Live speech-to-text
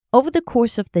Over the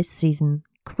course of this season,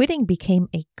 quitting became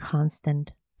a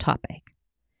constant topic.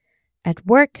 At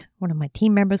work, one of my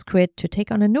team members quit to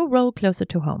take on a new role closer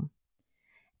to home.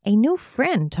 A new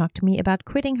friend talked to me about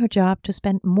quitting her job to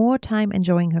spend more time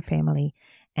enjoying her family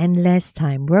and less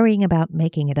time worrying about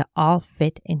making it all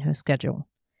fit in her schedule.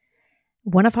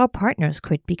 One of our partners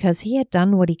quit because he had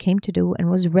done what he came to do and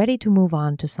was ready to move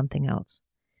on to something else.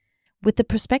 With the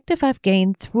perspective I've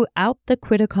gained throughout the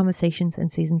quitter conversations in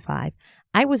Season 5,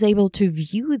 I was able to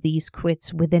view these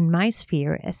quits within my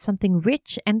sphere as something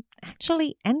rich and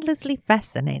actually endlessly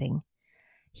fascinating.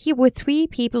 Here were 3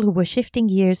 people who were shifting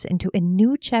gears into a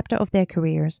new chapter of their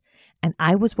careers, and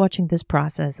I was watching this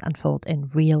process unfold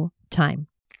in real time.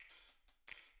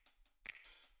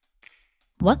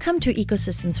 Welcome to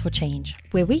Ecosystems for Change,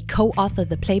 where we co-author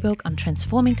the playbook on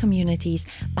transforming communities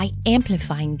by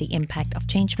amplifying the impact of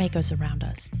changemakers around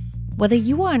us. Whether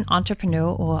you are an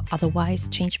entrepreneur or otherwise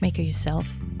changemaker yourself,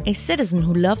 a citizen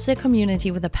who loves their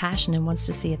community with a passion and wants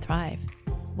to see it thrive,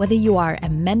 whether you are a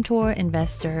mentor,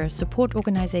 investor, support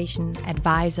organization,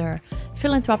 advisor,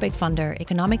 philanthropic funder,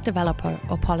 economic developer,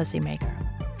 or policymaker.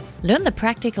 Learn the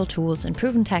practical tools and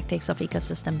proven tactics of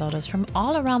ecosystem builders from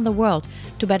all around the world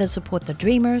to better support the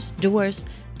dreamers, doers,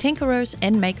 tinkerers,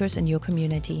 and makers in your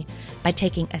community by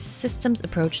taking a systems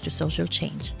approach to social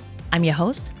change. I'm your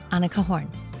host, Annika Horn.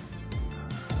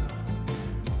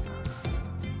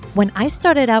 When I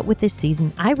started out with this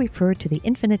season, I referred to The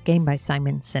Infinite Game by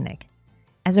Simon Sinek.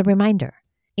 As a reminder,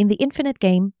 in The Infinite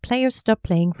Game, players stop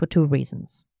playing for 2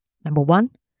 reasons. Number 1,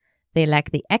 they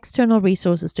lack the external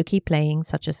resources to keep playing,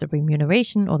 such as the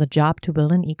remuneration or the job to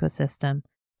build an ecosystem.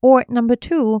 Or number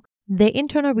 2, their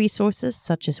internal resources,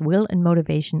 such as will and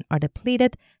motivation, are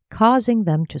depleted, causing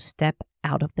them to step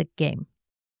out of the game.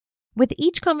 With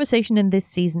each conversation in this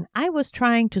season, I was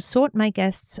trying to sort my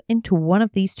guests into one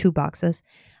of these 2 boxes,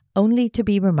 only to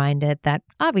be reminded that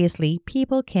obviously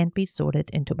people can't be sorted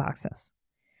into boxes.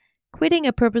 Quitting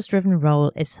a purpose-driven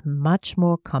role is much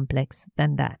more complex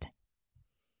than that.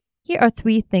 Here are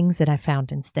 3 things that I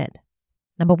found instead.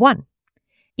 Number 1,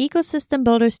 ecosystem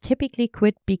builders typically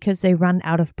quit because they run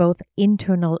out of both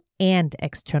internal and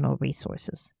external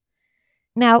resources.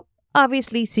 Now,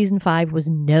 obviously, Season 5 was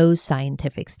no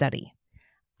scientific study.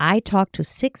 I talked to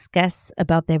 6 guests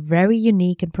about their very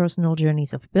unique and personal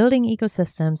journeys of building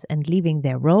ecosystems and leaving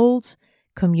their roles,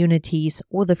 communities,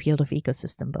 or the field of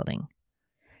ecosystem building.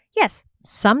 Yes,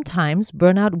 sometimes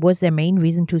burnout was their main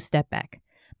reason to step back.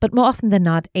 But more often than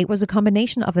not, it was a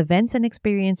combination of events and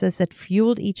experiences that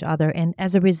fueled each other and,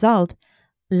 as a result,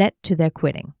 led to their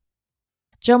quitting.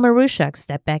 Joe Marushak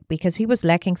stepped back because he was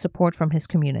lacking support from his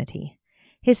community.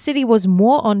 His city was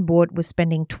more on board with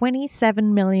spending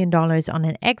 $27 million on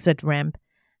an exit ramp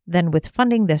than with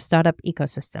funding their startup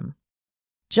ecosystem.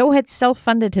 Joe had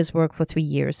self-funded his work for 3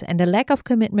 years, and a lack of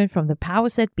commitment from the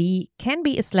powers that be can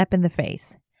be a slap in the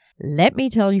face. Let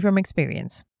me tell you from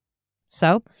experience.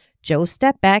 So, Joe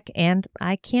stepped back, and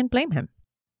I can't blame him.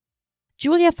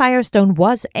 Julia Firestone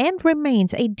was and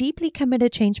remains a deeply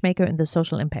committed changemaker in the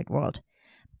social impact world.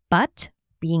 But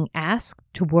being asked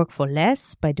to work for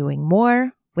less by doing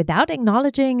more, without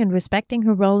acknowledging and respecting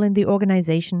her role in the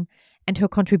organization and her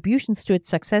contributions to its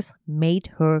success, made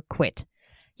her quit.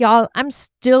 Y'all, I'm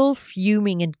still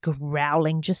fuming and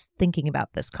growling just thinking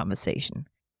about this conversation.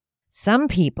 Some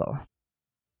people...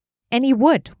 Annie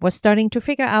Wood was starting to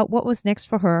figure out what was next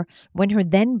for her when her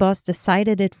then boss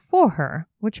decided it for her,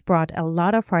 which brought a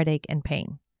lot of heartache and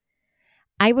pain.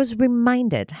 I was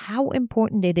reminded how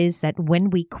important it is that when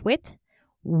we quit,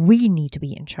 we need to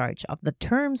be in charge of the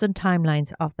terms and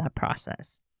timelines of that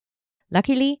process.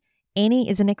 Luckily, Annie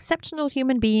is an exceptional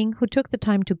human being who took the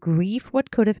time to grieve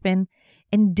what could have been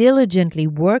and diligently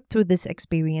work through this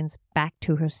experience back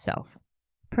to herself.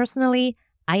 Personally,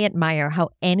 I admire how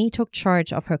Annie took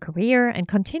charge of her career and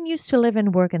continues to live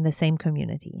and work in the same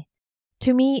community.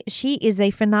 To me, she is a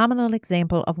phenomenal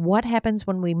example of what happens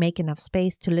when we make enough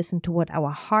space to listen to what our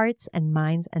hearts and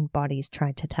minds and bodies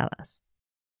try to tell us.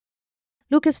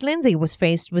 Lucas Lindsay was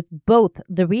faced with both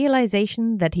the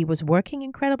realization that he was working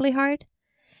incredibly hard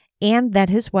and that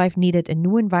his wife needed a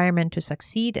new environment to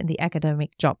succeed in the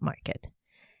academic job market.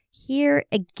 Here,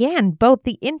 again, both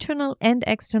the internal and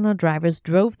external drivers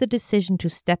drove the decision to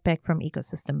step back from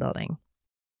ecosystem building.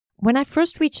 When I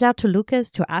first reached out to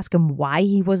Lucas to ask him why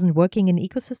he wasn't working in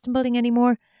ecosystem building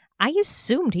anymore, I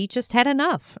assumed he just had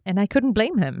enough, and I couldn't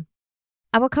blame him.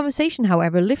 Our conversation,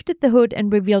 however, lifted the hood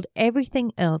and revealed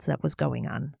everything else that was going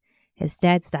on. His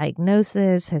dad's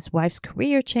diagnosis, his wife's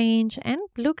career change, and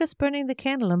Lucas burning the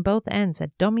candle on both ends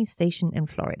at Domi Station in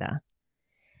Florida.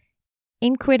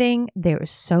 In quitting, there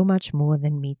is so much more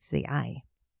than meets the eye.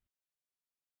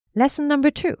 Lesson number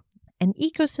 2. An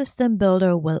ecosystem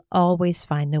builder will always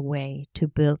find a way to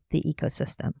build the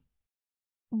ecosystem.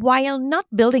 While not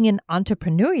building an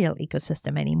entrepreneurial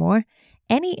ecosystem anymore,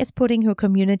 Annie is putting her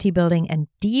community building and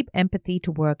deep empathy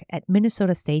to work at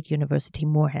Minnesota State University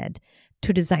Moorhead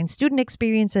to design student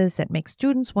experiences that make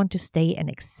students want to stay and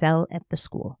excel at the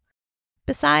school.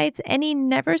 Besides, Annie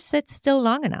never sits still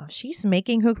long enough. She's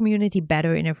making her community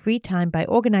better in her free time by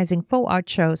organizing faux art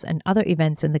shows and other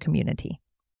events in the community.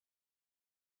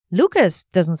 Lucas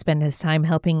doesn't spend his time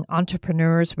helping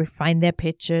entrepreneurs refine their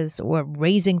pitches or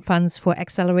raising funds for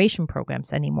acceleration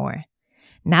programs anymore.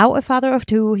 Now a father of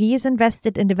 2, he is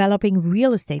invested in developing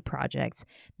real estate projects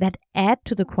that add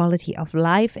to the quality of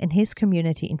life in his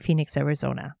community in Phoenix,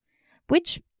 Arizona,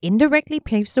 which indirectly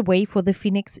paves the way for the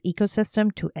Phoenix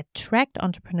ecosystem to attract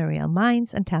entrepreneurial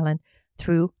minds and talent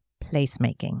through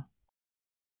placemaking.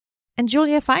 And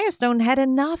Julia Firestone had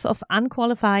enough of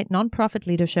unqualified nonprofit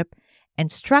leadership and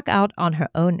struck out on her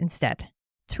own instead.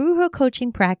 Through her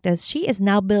coaching practice, she is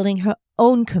now building her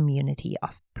own community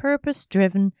of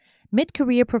purpose-driven,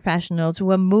 mid-career professionals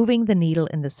who are moving the needle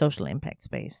in the social impact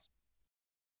space.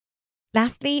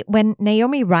 Lastly, when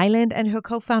Naomi Ryland and her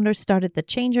co-founders started The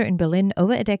Changer in Berlin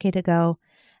over a decade ago,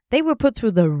 they were put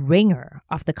through the ringer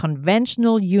of the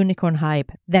conventional unicorn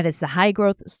hype that is the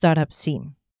high-growth startup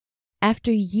scene.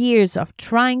 After years of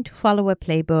trying to follow a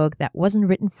playbook that wasn't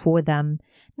written for them,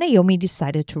 Naomi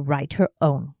decided to write her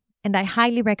own. And I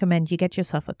highly recommend you get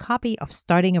yourself a copy of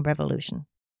Starting a Revolution.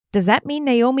 Does that mean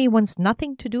Naomi wants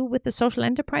nothing to do with the social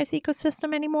enterprise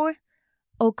ecosystem anymore?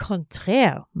 Au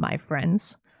contraire, my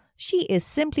friends. She is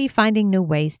simply finding new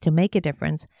ways to make a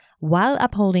difference while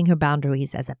upholding her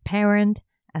boundaries as a parent,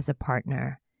 as a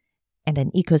partner, and an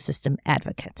ecosystem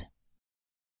advocate.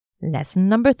 Lesson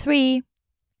number 3.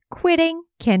 Quitting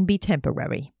can be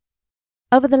temporary.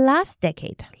 Over the last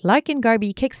decade, Larkin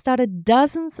Garvey kickstarted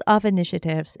dozens of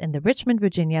initiatives in the Richmond,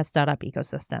 Virginia startup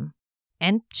ecosystem.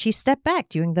 And she stepped back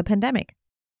during the pandemic.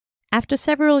 After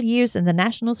several years in the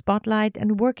national spotlight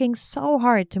and working so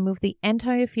hard to move the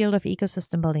entire field of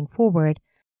ecosystem building forward,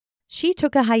 she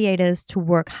took a hiatus to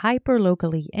work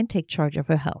hyper-locally and take charge of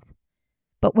her health.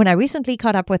 But when I recently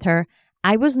caught up with her,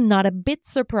 I was not a bit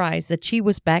surprised that she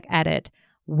was back at it,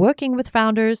 working with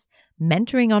founders,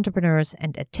 mentoring entrepreneurs,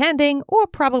 and attending or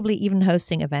probably even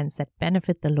hosting events that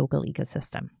benefit the local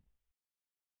ecosystem.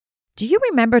 Do you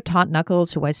remember Todd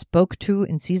Knuckles, who I spoke to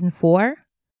in season 4?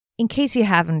 In case you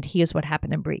haven't, here's what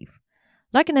happened in brief.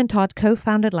 Larkin and Todd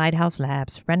co-founded Lighthouse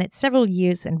Labs, ran it several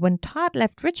years, and when Todd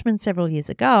left Richmond several years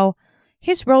ago,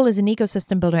 his role as an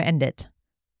ecosystem builder ended.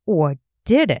 Or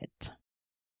did it?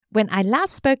 When I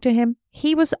last spoke to him,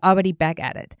 he was already back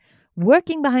at it,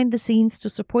 working behind the scenes to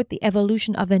support the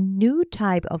evolution of a new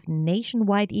type of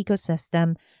nationwide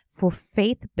ecosystem for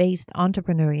faith-based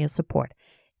entrepreneurial support.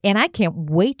 And I can't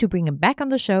wait to bring him back on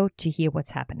the show to hear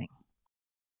what's happening.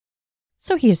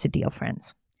 So here's the deal,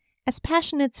 friends. As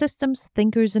passionate systems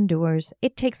thinkers and doers,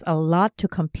 it takes a lot to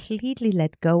completely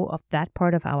let go of that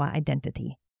part of our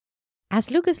identity.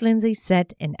 As Lucas Lindsay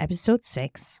said in episode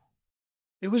 6,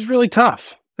 it was really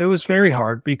tough. It was very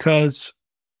hard because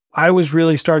I was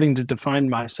really starting to define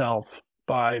myself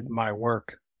by my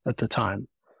work at the time.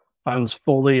 I was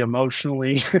fully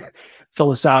emotionally,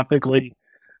 philosophically,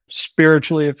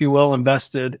 spiritually, if you will,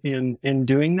 invested in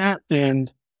doing that.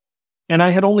 And I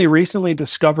had only recently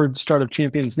discovered Startup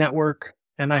Champions Network,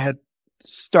 and I had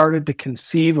started to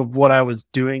conceive of what I was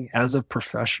doing as a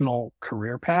professional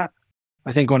career path.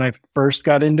 I think when I first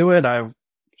got into it, I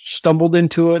stumbled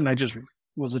into it and I just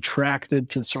was attracted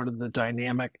to sort of the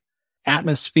dynamic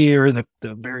atmosphere, the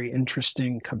very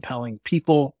interesting, compelling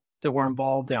people that were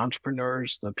involved, the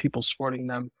entrepreneurs, the people supporting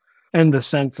them, and the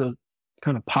sense of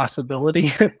kind of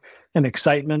possibility and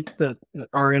excitement that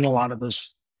are in a lot of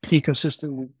those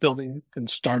ecosystem building and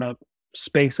startup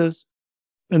spaces.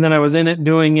 And then I was in it,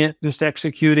 doing it, just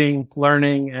executing,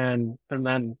 learning. And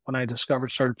then when I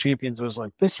discovered Startup Champions, it was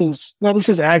like, this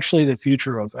is actually the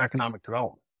future of economic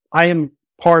development. I am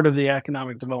part of the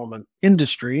economic development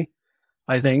industry.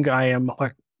 I think I am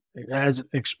as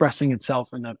expressing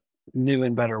itself in a new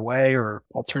and better way or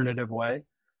alternative way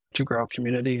to grow a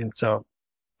community. And so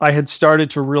I had started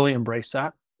to really embrace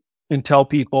that and tell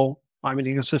people I'm an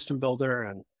ecosystem builder,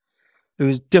 and it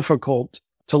was difficult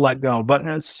to let go. But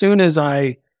as soon as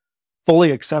I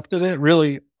fully accepted it,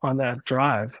 really on that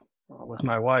drive with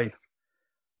my wife,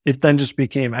 it then just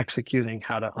became executing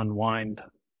how to unwind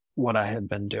what I had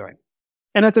been doing.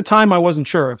 And at the time, I wasn't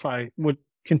sure if I would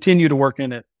continue to work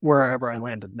in it wherever I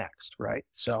landed next, right?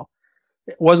 So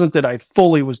it wasn't that I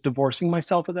fully was divorcing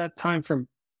myself at that time from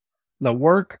the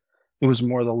work. It was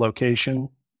more the location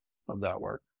of that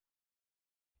work.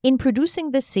 In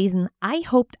producing this season, I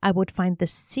hoped I would find the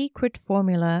secret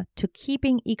formula to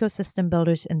keeping ecosystem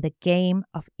builders in the game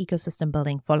of ecosystem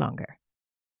building for longer.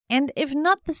 And if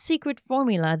not the secret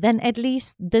formula, then at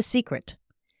least the secret.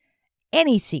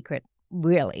 Any secret,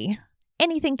 really.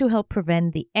 Anything to help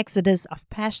prevent the exodus of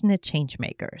passionate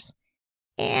changemakers.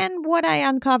 And what I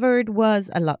uncovered was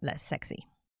a lot less sexy.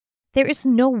 There is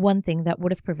no one thing that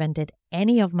would have prevented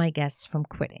any of my guests from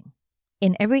quitting.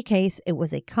 In every case, it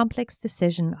was a complex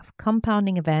decision of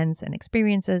compounding events and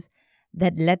experiences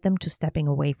that led them to stepping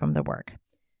away from the work.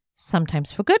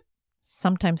 Sometimes for good,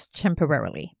 sometimes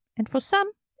temporarily, and for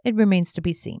some, it remains to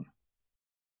be seen.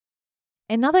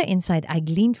 Another insight I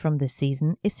gleaned from this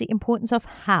season is the importance of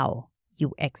how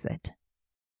you exit.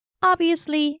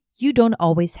 Obviously, you don't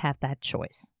always have that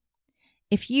choice.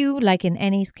 If you, like in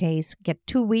Annie's case, get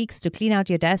 2 weeks to clean out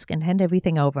your desk and hand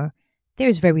everything over,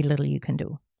 there's very little you can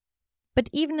do. But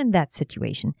even in that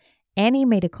situation, Annie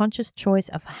made a conscious choice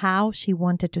of how she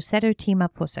wanted to set her team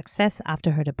up for success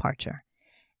after her departure.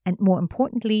 And more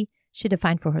importantly, she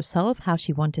defined for herself how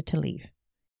she wanted to leave.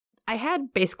 I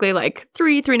had basically like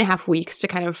 3.5 weeks to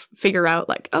kind of figure out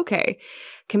like, okay,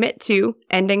 commit to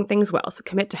ending things well. So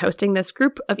commit to hosting this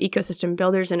group of ecosystem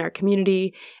builders in our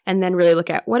community, and then really look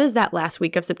at what is that last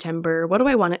week of September? What do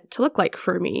I want it to look like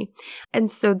for me? And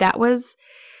so that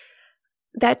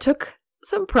took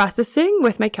some processing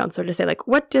with my counselor to say, like,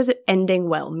 what does it ending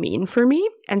well mean for me?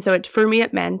 And so for me,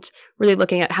 it meant really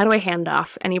looking at how do I hand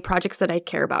off any projects that I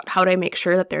care about? How do I make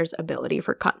sure that there's ability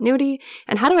for continuity?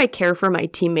 And how do I care for my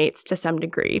teammates to some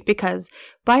degree? Because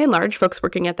by and large, folks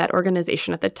working at that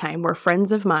organization at the time were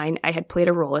friends of mine. I had played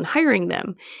a role in hiring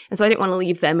them. And so I didn't want to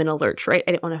leave them in a lurch, right?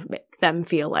 I didn't want to make them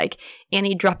feel like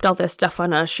Annie dropped all this stuff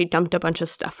on us. She dumped a bunch of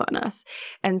stuff on us.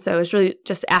 And so I was really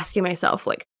just asking myself,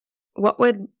 like, what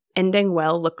would ending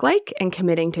well look like and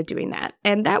committing to doing that.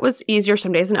 And that was easier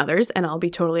some days than others. And I'll be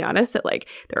totally honest that like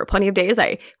there were plenty of days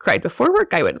I cried before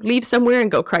work. I would leave somewhere and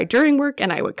go cry during work,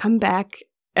 and I would come back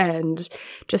and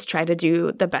just try to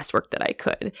do the best work that I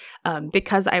could.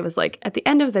 Because I was like, at the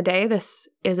end of the day, this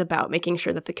is about making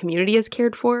sure that the community is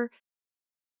cared for.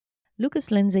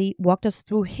 Lucas Lindsay walked us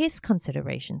through his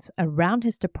considerations around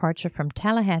his departure from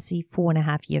Tallahassee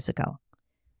 4.5 years ago.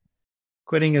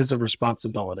 Quitting is a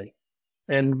responsibility.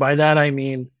 And by that, I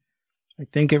mean, I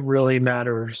think it really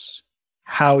matters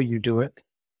how you do it,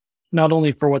 not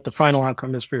only for what the final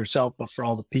outcome is for yourself, but for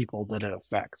all the people that it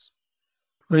affects.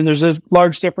 I mean, there's a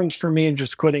large difference for me in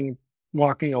just quitting,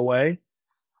 walking away,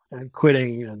 and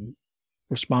quitting and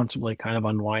responsibly kind of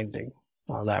unwinding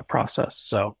that process.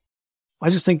 So I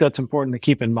just think that's important to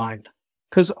keep in mind,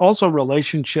 because also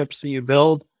relationships that you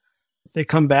build, they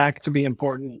come back to be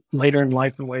important later in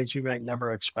life in ways you might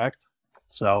never expect.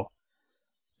 So,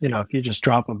 you know, if you just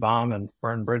drop a bomb and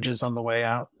burn bridges on the way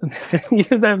out,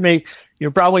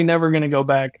 you're probably never going to go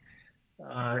back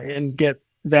and get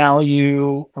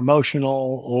value,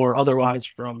 emotional or otherwise,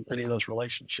 from any of those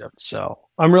relationships. So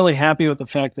I'm really happy with the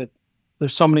fact that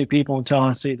there's so many people in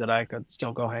Tallahassee that I could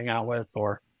still go hang out with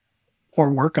or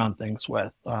work on things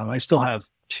with. I still have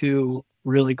 2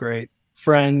 really great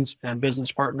friends and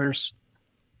business partners,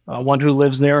 one who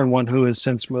lives there and one who has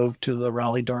since moved to the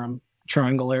Raleigh-Durham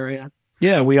Triangle area.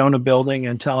 Yeah, we own a building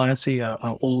in Tallahassee,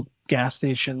 an old gas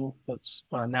station that's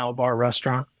now a bar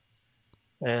restaurant.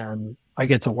 And I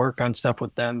get to work on stuff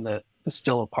with them that is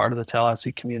still a part of the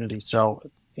Tallahassee community. So,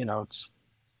 you know, it's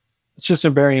just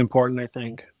a very important, I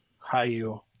think, how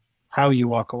you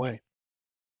walk away.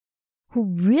 Who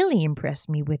really impressed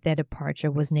me with their departure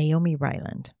was Naomi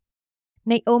Ryland.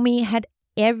 Naomi had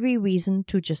every reason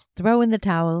to just throw in the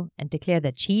towel and declare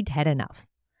that she'd had enough.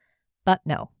 But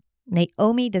no.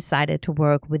 Naomi decided to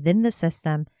work within the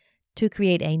system to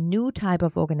create a new type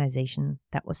of organization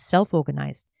that was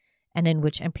self-organized and in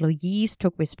which employees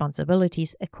took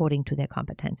responsibilities according to their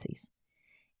competencies.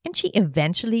 And she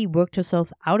eventually worked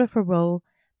herself out of her role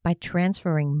by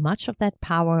transferring much of that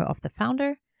power of the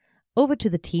founder over to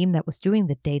the team that was doing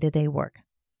the day-to-day work.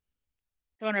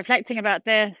 So when reflecting about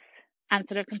this and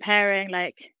sort of comparing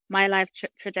like my life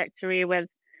trajectory with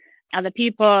other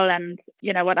people and,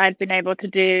 you know, what I'd been able to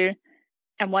do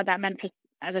and what that meant for,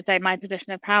 as I say, my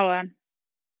position of power,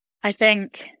 I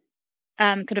think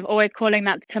sort of always calling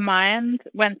that to mind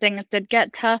when things did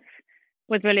get tough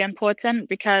was really important,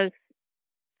 because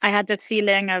I had this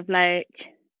feeling of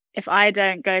like, if I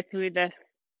don't go through this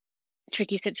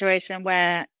tricky situation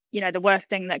where, you know, the worst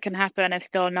thing that can happen is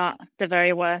still not the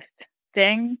very worst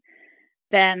thing,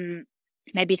 then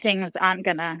maybe things aren't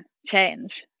going to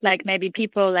change. Like maybe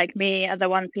people like me are the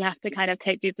ones who have to kind of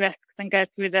take these risks and go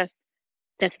through this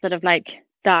sort of like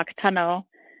dark tunnel,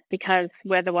 because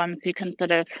we're the ones who can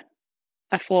sort of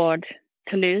afford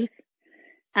to lose.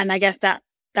 And I guess that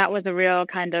was a real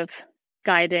kind of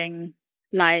guiding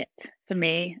light for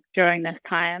me during this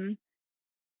time.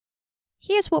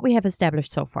 Here's what we have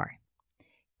established so far.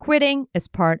 Quitting is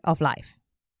part of life.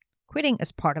 Quitting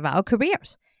is part of our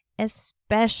careers,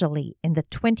 especially in the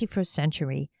 21st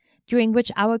century, during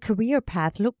which our career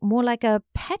path looked more like a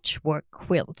patchwork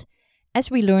quilt, as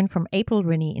we learned from April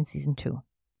Rinne in Season 2.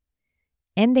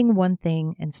 Ending one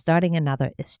thing and starting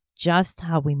another is just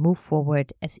how we move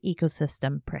forward as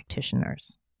ecosystem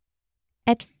practitioners.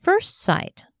 At first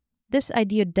sight, this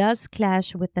idea does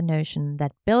clash with the notion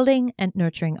that building and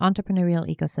nurturing entrepreneurial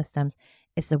ecosystems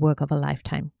is the work of a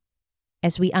lifetime.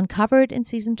 As we uncovered in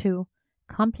Season 2,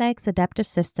 complex adaptive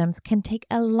systems can take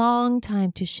a long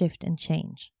time to shift and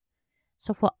change.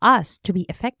 So for us to be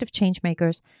effective change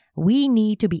makers, we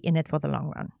need to be in it for the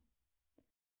long run.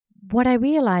 What I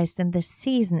realized in this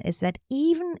season is that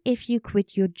even if you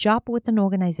quit your job with an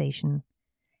organization,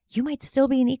 you might still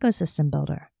be an ecosystem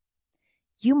builder.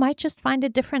 You might just find a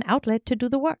different outlet to do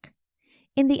the work.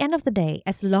 In the end of the day,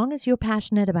 as long as you're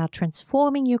passionate about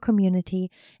transforming your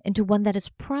community into one that is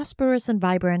prosperous and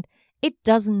vibrant, it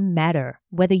doesn't matter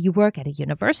whether you work at a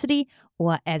university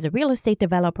or as a real estate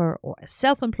developer or a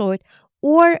self-employed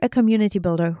or a community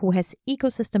builder who has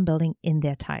ecosystem building in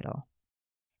their title.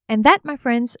 And that, my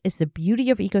friends, is the beauty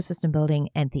of ecosystem building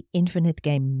and the infinite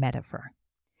game metaphor.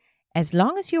 As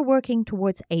long as you're working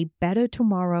towards a better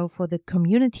tomorrow for the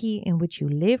community in which you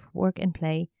live, work, and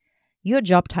play, your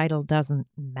job title doesn't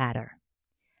matter.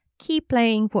 Keep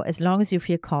playing for as long as you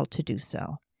feel called to do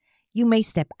so. You may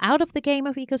step out of the game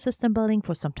of ecosystem building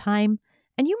for some time,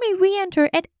 and you may re-enter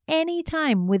at any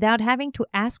time without having to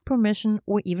ask permission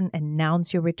or even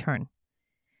announce your return.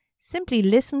 Simply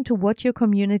listen to what your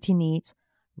community needs,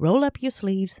 roll up your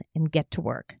sleeves, and get to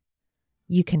work.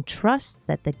 You can trust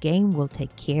that the game will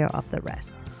take care of the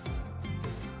rest.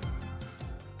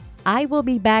 I will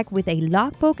be back with a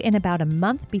logbook in about a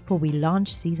month before we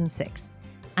launch Season 6.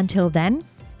 Until then,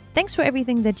 thanks for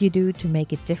everything that you do to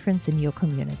make a difference in your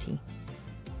community.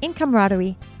 In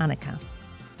camaraderie, Annika.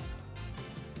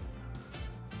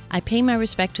 I pay my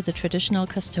respect to the traditional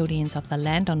custodians of the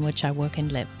land on which I work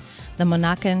and live, the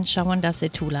Monacan,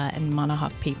 Shawandase-Tula, and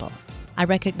Manahoac people. I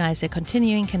recognize their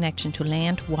continuing connection to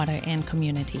land, water, and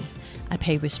community. I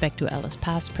pay respect to elders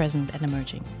past, present, and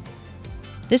emerging.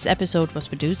 This episode was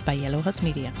produced by Yellow House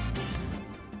Media.